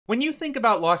When you think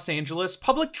about Los Angeles,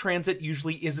 public transit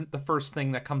usually isn't the first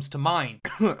thing that comes to mind,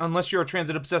 unless you're a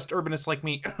transit-obsessed urbanist like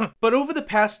me. But over the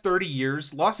past 30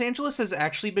 years, Los Angeles has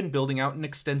actually been building out an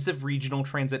extensive regional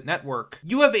transit network.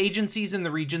 You have agencies in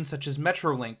the region such as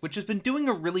Metrolink, which has been doing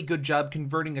a really good job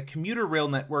converting a commuter rail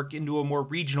network into a more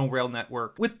regional rail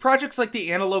network, with projects like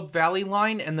the Antelope Valley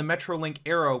Line and the Metrolink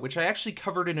Arrow, which I actually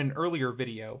covered in an earlier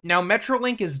video. Now,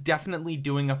 Metrolink is definitely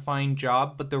doing a fine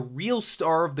job, but the real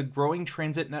star of the growing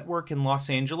transit network in Los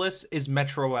Angeles is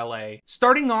Metro LA.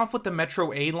 Starting off with the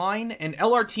Metro A line, an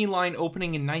LRT line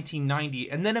opening in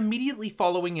 1990, and then immediately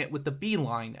following it with the B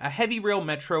line, a heavy rail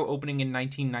metro opening in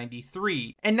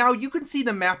 1993. And now you can see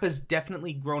the map has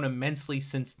definitely grown immensely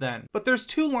since then, but there's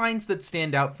two lines that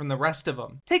stand out from the rest of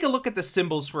them. Take a look at the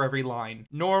symbols for every line.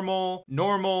 Normal,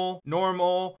 normal,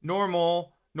 normal,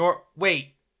 normal,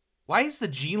 wait. Why is the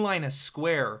G line a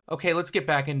square? Okay, let's get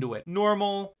back into it.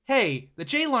 Normal. Hey, the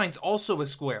J line's also a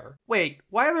square. Wait,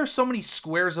 why are there so many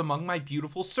squares among my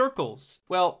beautiful circles?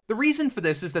 Well, the reason for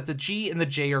this is that the G and the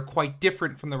J are quite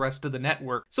different from the rest of the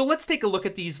network. So let's take a look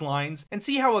at these lines and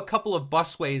see how a couple of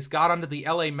busways got onto the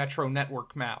LA Metro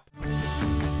network map.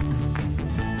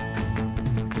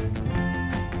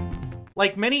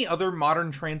 Like many other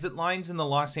modern transit lines in the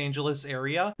Los Angeles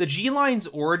area, the G line's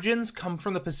origins come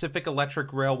from the Pacific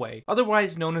Electric Railway,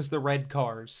 otherwise known as the Red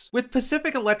Cars. With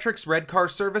Pacific Electric's Red Car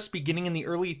service beginning in the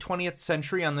early 20th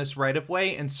century on this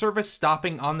right-of-way, and service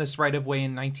stopping on this right-of-way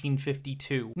in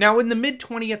 1952. Now, in the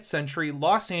mid-20th century,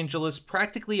 Los Angeles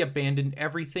practically abandoned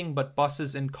everything but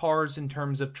buses and cars in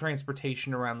terms of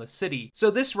transportation around the city, so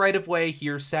this right-of-way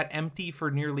here sat empty for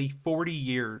nearly 40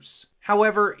 years.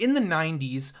 However, in the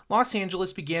 90s, Los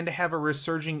Angeles began to have a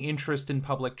resurging interest in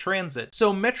public transit,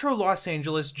 so Metro Los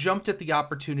Angeles jumped at the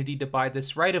opportunity to buy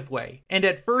this right-of-way, and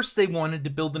at first they wanted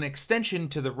to build an extension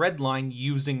to the Red Line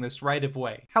using this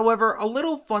right-of-way. However, a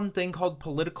little fun thing called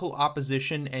political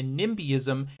opposition and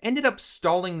NIMBYism ended up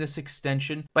stalling this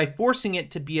extension by forcing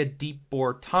it to be a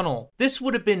deep-bore tunnel. This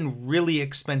would have been really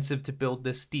expensive to build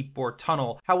this deep-bore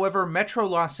tunnel, however, Metro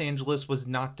Los Angeles was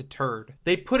not deterred.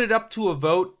 They put it up to a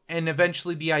vote, and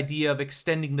eventually the idea of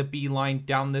extending the B line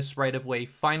down this right-of-way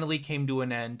finally came to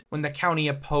an end when the county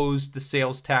opposed the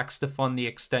sales tax to fund the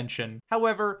extension.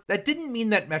 However, that didn't mean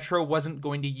that Metro wasn't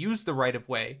going to use the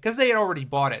right-of-way, because they had already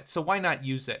bought it, so why not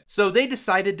use it? So they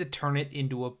decided to turn it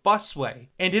into a busway.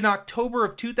 And in October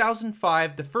of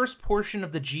 2005, the first portion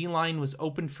of the G line was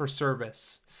opened for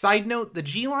service. Side note, the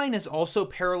G line is also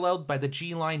paralleled by the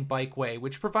G line bikeway,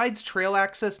 which provides trail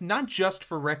access not just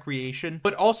for recreation,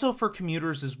 but also for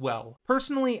commuters as well.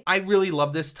 Personally, I really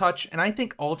love this touch, and I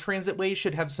think all transitways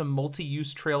should have some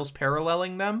multi-use trails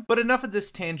paralleling them, but enough of this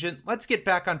tangent, let's get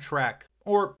back on track.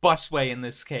 Or busway in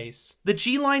this case. The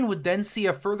G line would then see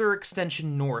a further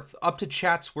extension north, up to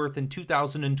Chatsworth in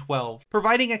 2012,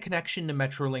 providing a connection to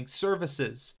Metrolink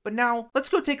services. But now, let's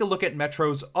go take a look at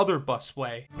Metro's other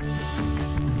busway.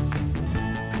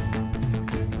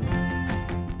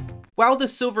 While the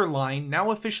Silver Line, now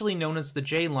officially known as the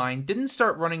J Line, didn't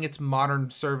start running its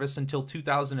modern service until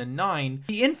 2009,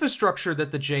 the infrastructure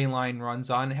that the J Line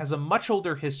runs on has a much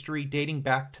older history dating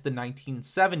back to the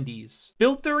 1970s.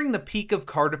 Built during the peak of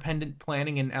car-dependent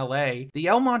planning in LA, the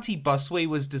El Monte Busway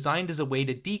was designed as a way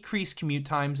to decrease commute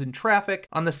times and traffic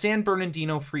on the San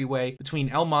Bernardino Freeway between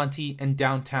El Monte and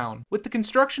downtown. With the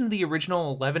construction of the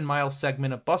original 11-mile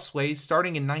segment of busways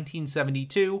starting in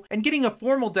 1972 and getting a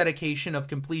formal dedication of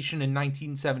completion in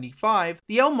 1975,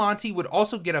 the El Monte would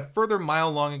also get a further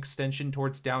mile-long extension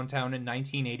towards downtown in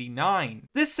 1989.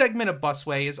 This segment of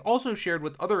busway is also shared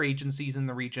with other agencies in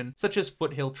the region, such as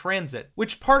Foothill Transit,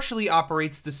 which partially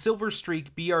operates the Silver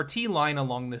Streak BRT line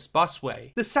along this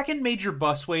busway. The second major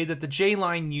busway that the J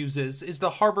Line uses is the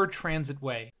Harbor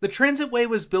Transitway. The Transitway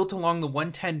was built along the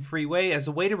 110 freeway as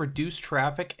a way to reduce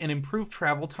traffic and improve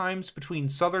travel times between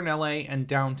southern LA and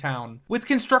downtown. With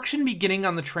construction beginning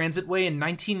on the Transitway in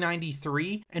 1993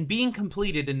 and being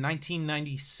completed in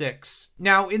 1996.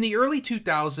 Now, in the early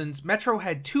 2000s, Metro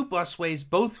had two busways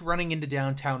both running into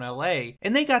downtown LA,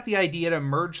 and they got the idea to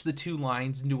merge the two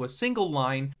lines into a single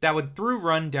line that would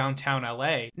through-run downtown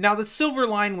LA. Now, the Silver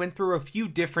Line went through a few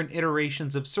different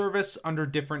iterations of service under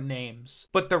different names,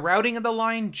 but the routing of the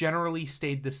line generally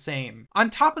stayed the same.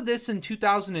 On top of this, in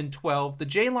 2012, the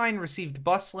J Line received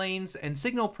bus lanes and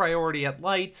signal priority at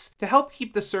lights to help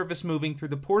keep the service moving through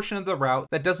the portion of the route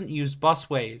that doesn't use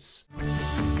busways.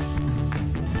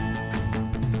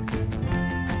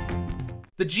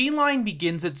 The G line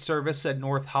begins its service at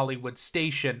North Hollywood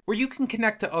Station, where you can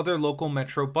connect to other local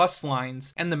Metro bus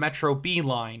lines and the Metro B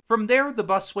line. From there, the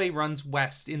busway runs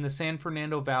west in the San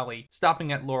Fernando Valley,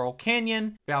 stopping at Laurel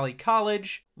Canyon, Valley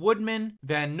College, Woodman,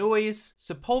 Van Nuys,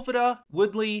 Sepulveda,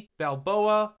 Woodley,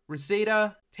 Balboa,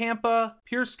 Reseda, Tampa,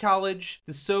 Pierce College,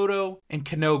 DeSoto, and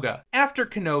Canoga. After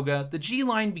Canoga, the G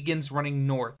line begins running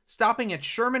north, stopping at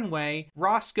Sherman Way,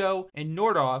 Roscoe, and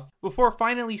Nordhoff, before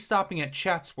finally stopping at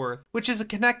Chatsworth, which is a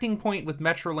connecting point with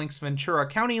Metrolink's Ventura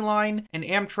County line and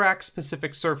Amtrak's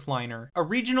Pacific Surfliner, a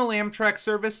regional Amtrak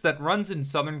service that runs in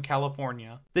Southern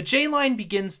California. The J line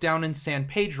begins down in San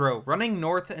Pedro, running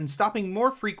north and stopping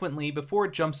more frequently before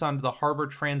it jumps onto the Harbor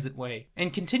Transitway,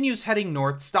 and continues heading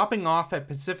north, stopping off at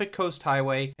Pacific Coast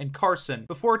Highway and Carson,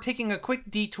 before taking a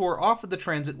quick detour off of the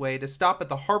Transitway to stop at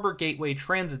the Harbor Gateway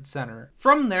Transit Center.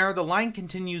 From there, the line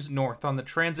continues north on the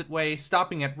Transitway,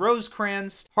 stopping at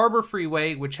Rosecrans, Harbor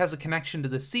Freeway, which has a connection to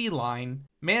the C line,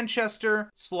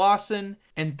 Manchester, Slauson,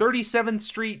 and 37th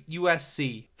Street,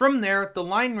 USC. From there, the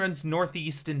line runs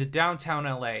northeast into downtown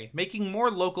LA, making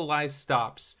more localized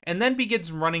stops, and then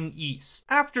begins running east.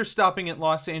 After stopping at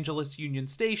Los Angeles Union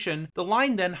Station, the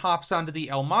line then hops onto the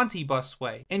El Monte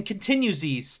busway and continues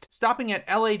east, stopping at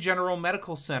LA General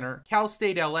Medical Center, Cal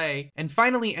State LA, and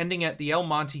finally ending at the El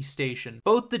Monte station.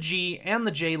 Both the G and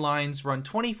the J lines run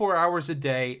 24 hours a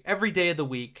day, every day of the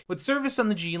week, with service on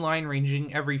the G line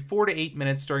ranging every 4 to 8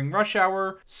 minutes during rush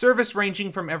hour, service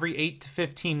ranging from every 8 to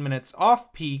 15 minutes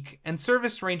off-peak, and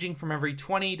service ranging from every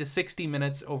 20 to 60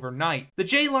 minutes overnight. The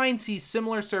J line sees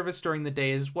similar service during the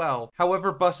day as well.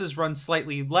 However, buses run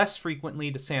slightly less frequently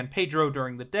to San Pedro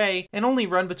during the day and only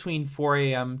run between 4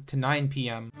 a.m. to 9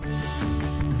 p.m.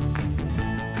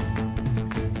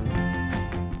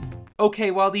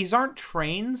 Okay, while these aren't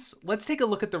trains, let's take a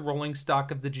look at the rolling stock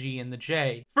of the G and the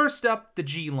J. First up, the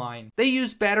G line. They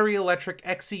use battery electric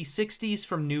XC60s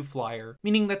from New Flyer,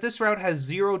 meaning that this route has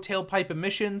zero tailpipe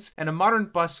emissions and a modern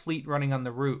bus fleet running on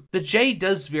the route. The J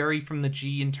does vary from the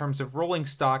G in terms of rolling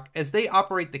stock, as they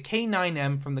operate the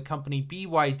K9M from the company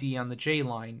BYD on the J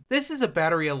line. This is a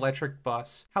battery electric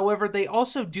bus. However, they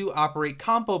also do operate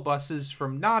compo buses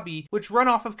from Nabi, which run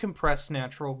off of compressed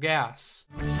natural gas.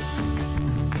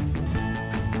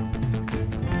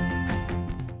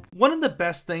 One of the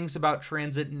best things about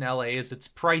transit in LA is its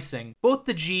pricing. Both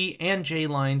the G and J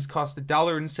lines cost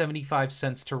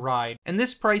 $1.75 to ride, and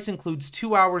this price includes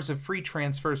 2 hours of free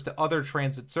transfers to other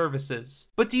transit services.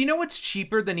 But do you know what's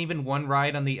cheaper than even one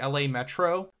ride on the LA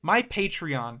Metro? My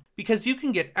Patreon, because you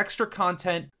can get extra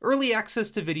content, early access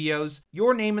to videos,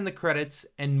 your name in the credits,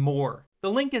 and more. The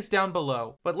link is down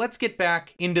below, but let's get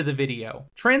back into the video.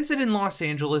 Transit in Los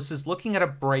Angeles is looking at a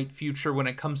bright future when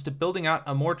it comes to building out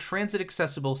a more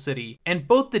transit-accessible city, and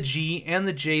both the G and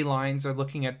the J lines are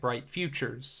looking at bright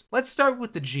futures. Let's start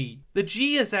with the G. The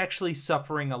G is actually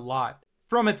suffering a lot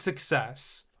from its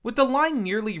success. With the line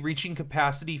nearly reaching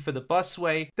capacity for the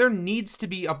busway, there needs to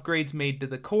be upgrades made to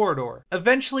the corridor.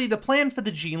 Eventually, the plan for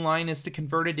the G line is to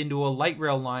convert it into a light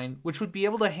rail line, which would be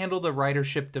able to handle the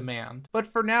ridership demand. But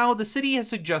for now, the city has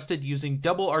suggested using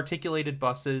double articulated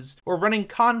buses or running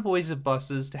convoys of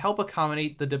buses to help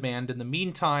accommodate the demand in the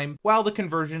meantime, while the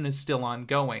conversion is still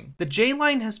ongoing. The J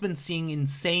line has been seeing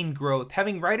insane growth,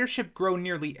 having ridership grow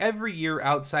nearly every year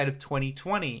outside of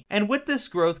 2020. And with this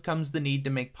growth comes the need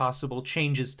to make possible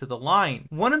changes to the line.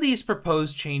 One of these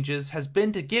proposed changes has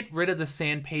been to get rid of the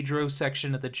San Pedro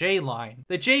section of the J line.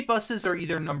 The J buses are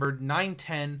either numbered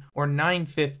 910 or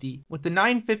 950, with the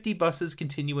 950 buses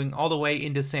continuing all the way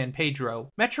into San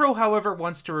Pedro. Metro, however,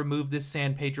 wants to remove this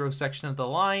San Pedro section of the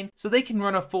line so they can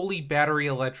run a fully battery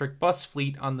electric bus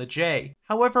fleet on the J.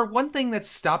 However, one thing that's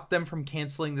stopped them from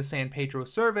canceling the San Pedro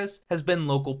service has been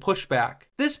local pushback.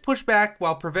 This pushback,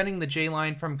 while preventing the J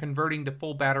line from converting to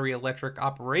full battery electric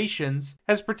operations,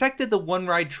 has protected the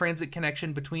one-ride transit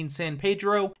connection between San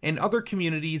Pedro and other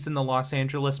communities in the Los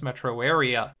Angeles metro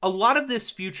area. A lot of this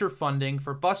future funding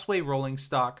for busway rolling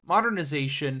stock,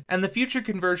 modernization, and the future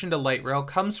conversion to light rail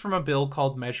comes from a bill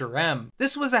called Measure M.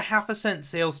 This was a half-a-cent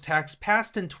sales tax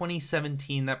passed in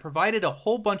 2017 that provided a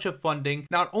whole bunch of funding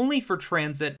not only for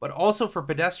transit, but also for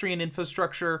pedestrian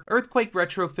infrastructure, earthquake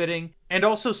retrofitting, and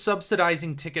also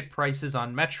subsidizing ticket prices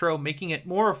on Metro, making it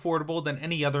more affordable than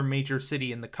any other major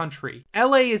city in the country.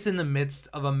 LA is in the midst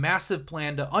of a massive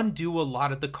plan to undo a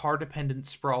lot of the car-dependent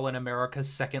sprawl in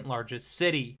America's second largest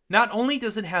city. Not only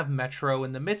does it have Metro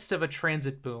in the midst of a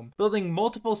transit boom, building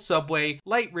multiple subway,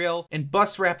 light rail, and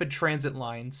bus rapid transit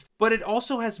lines, but it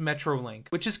also has Metrolink,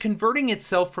 which is converting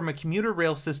itself from a commuter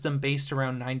rail system based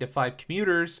around 9 to 5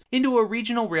 commuters into a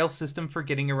regional rail system for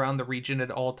getting around the region at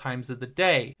all times of the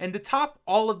day. And to top top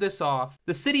all of this off,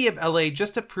 the city of LA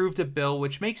just approved a bill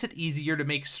which makes it easier to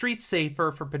make streets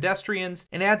safer for pedestrians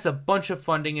and adds a bunch of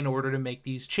funding in order to make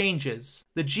these changes.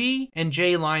 The G and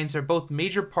J lines are both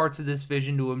major parts of this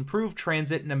vision to improve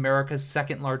transit in America's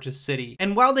second largest city.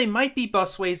 And while they might be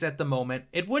busways at the moment,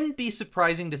 it wouldn't be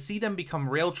surprising to see them become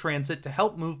rail transit to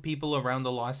help move people around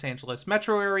the Los Angeles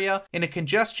metro area in a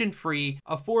congestion-free,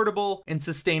 affordable, and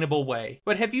sustainable way.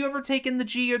 But have you ever taken the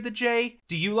G or the J?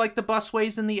 Do you like the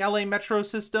busways in the LA metro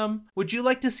system? Would you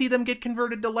like to see them get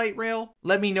converted to light rail?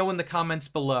 Let me know in the comments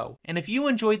below. And if you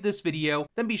enjoyed this video,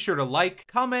 then be sure to like,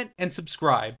 comment, and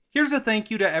subscribe. Here's a thank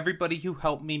you to everybody who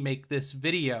helped me make this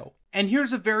video. And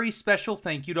here's a very special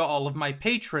thank you to all of my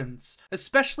patrons,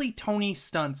 especially Tony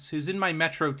Stunts, who's in my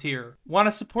Metro tier. Want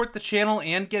to support the channel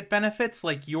and get benefits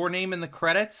like your name in the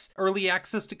credits, early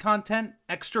access to content,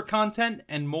 extra content,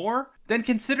 and more? Then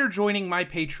consider joining my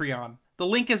Patreon. The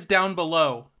link is down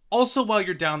below. Also, while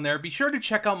you're down there, be sure to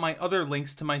check out my other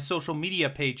links to my social media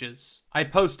pages. I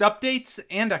post updates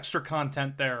and extra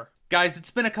content there. Guys,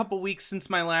 it's been a couple weeks since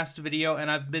my last video,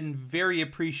 and I've been very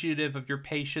appreciative of your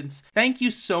patience. Thank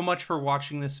you so much for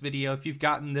watching this video if you've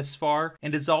gotten this far,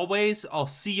 and as always, I'll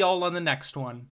see y'all on the next one.